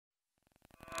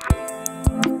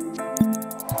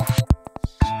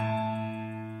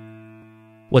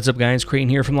What's up guys, Creighton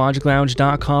here from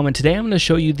LogicLounge.com, and today I'm going to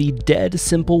show you the dead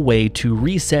simple way to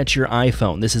reset your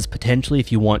iPhone. This is potentially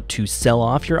if you want to sell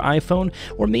off your iPhone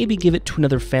or maybe give it to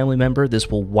another family member. This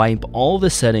will wipe all the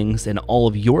settings and all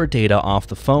of your data off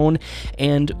the phone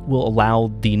and will allow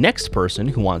the next person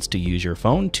who wants to use your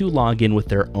phone to log in with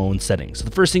their own settings. So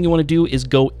the first thing you want to do is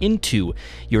go into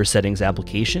your settings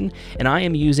application, and I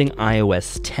am using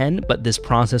iOS 10, but this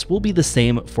process will be the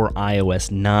same for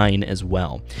iOS 9 as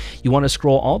well. You want to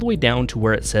scroll all the way down to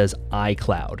where it says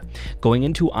iCloud. Going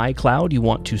into iCloud, you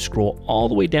want to scroll all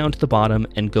the way down to the bottom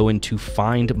and go into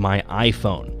Find My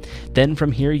iPhone. Then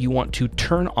from here, you want to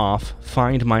turn off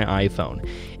Find My iPhone.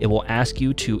 It will ask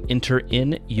you to enter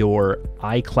in your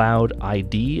iCloud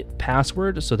ID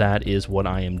password, so that is what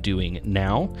I am doing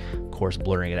now. Of course,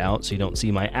 blurring it out so you don't see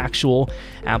my actual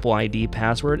Apple ID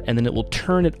password, and then it will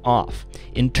turn it off.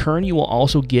 In turn, you will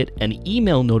also get an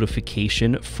email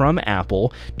notification from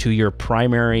Apple to your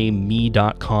primary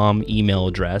me.com email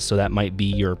address, so that might be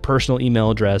your personal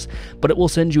email address, but it will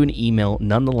send you an email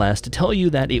nonetheless to tell you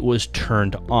that it was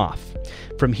turned off.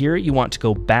 From here, you want to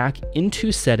go back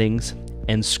into settings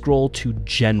and scroll to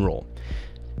general.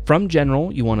 From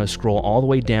general, you want to scroll all the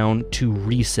way down to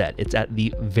reset. It's at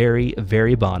the very,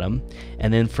 very bottom.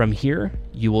 And then from here,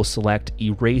 you will select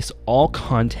erase all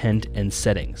content and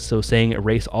settings. So saying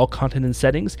erase all content and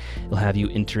settings, it'll have you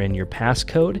enter in your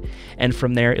passcode. And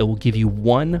from there, it will give you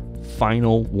one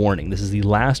final warning. This is the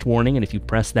last warning. And if you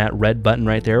press that red button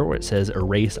right there where it says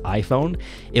erase iPhone,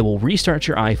 it will restart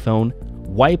your iPhone,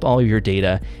 wipe all your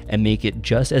data, and make it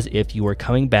just as if you were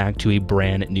coming back to a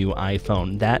brand new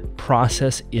iPhone. That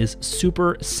process is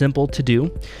super simple to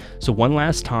do. So one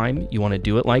last time, you want to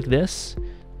do it like this.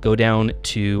 Go down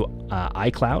to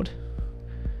iCloud,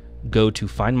 go to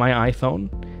Find My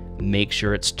iPhone, make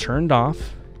sure it's turned off,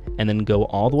 and then go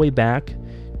all the way back,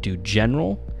 do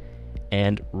General,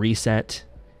 and Reset,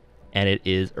 and it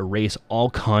is erase all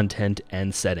content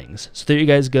and settings. So there you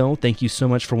guys go. Thank you so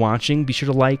much for watching. Be sure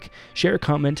to like, share,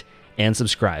 comment, and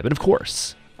subscribe. And of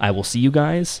course, I will see you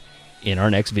guys in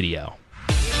our next video.